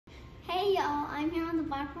y'all, I'm here on the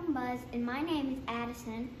block from Buzz, and my name is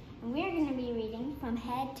Addison, and we're going to be reading From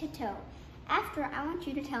Head to Toe. After, I want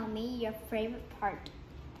you to tell me your favorite part.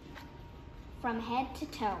 From head to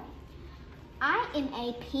toe. I am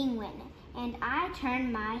a penguin, and I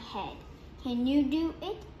turn my head. Can you do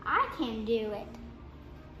it? I can do it.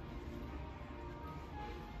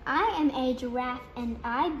 I am a giraffe, and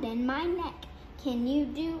I bend my neck. Can you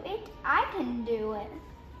do it? I can do it.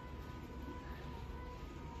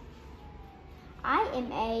 I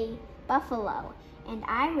am a buffalo, and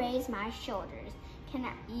I raise my shoulders. Can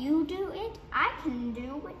you do it? I can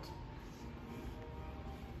do it.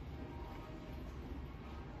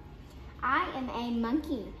 I am a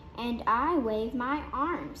monkey, and I wave my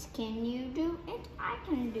arms. Can you do it? I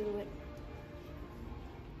can do it.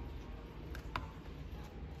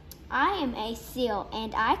 I am a seal,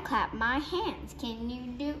 and I clap my hands. Can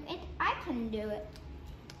you do it? I can do it.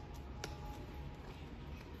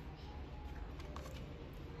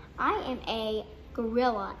 I am a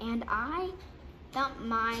gorilla, and I thump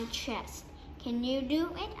my chest. Can you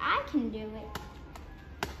do it? I can do it.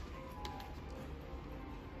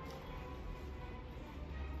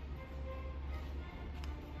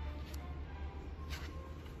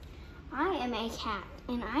 I am a cat,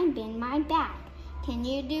 and I bend my back. Can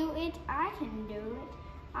you do it? I can do it.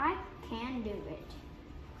 I can do it.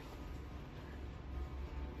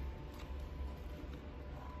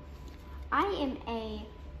 I am a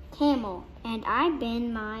camel, and I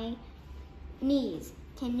bend my knees.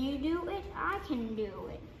 Can you do it? I can do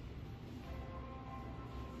it.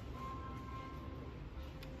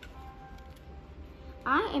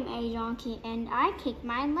 I am a donkey, and I kick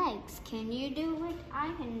my legs. Can you do it?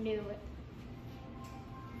 I can do it.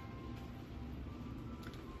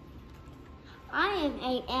 I am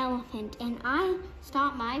an elephant, and I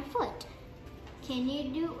stomp my foot. Can you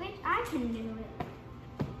do it? I can do it.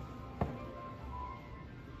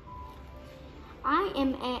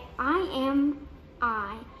 I am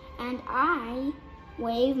I, and I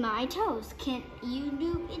wave my toes. Can you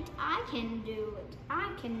do it? I can do it. I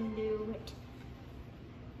can do it.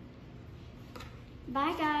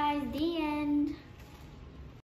 Bye guys, the end.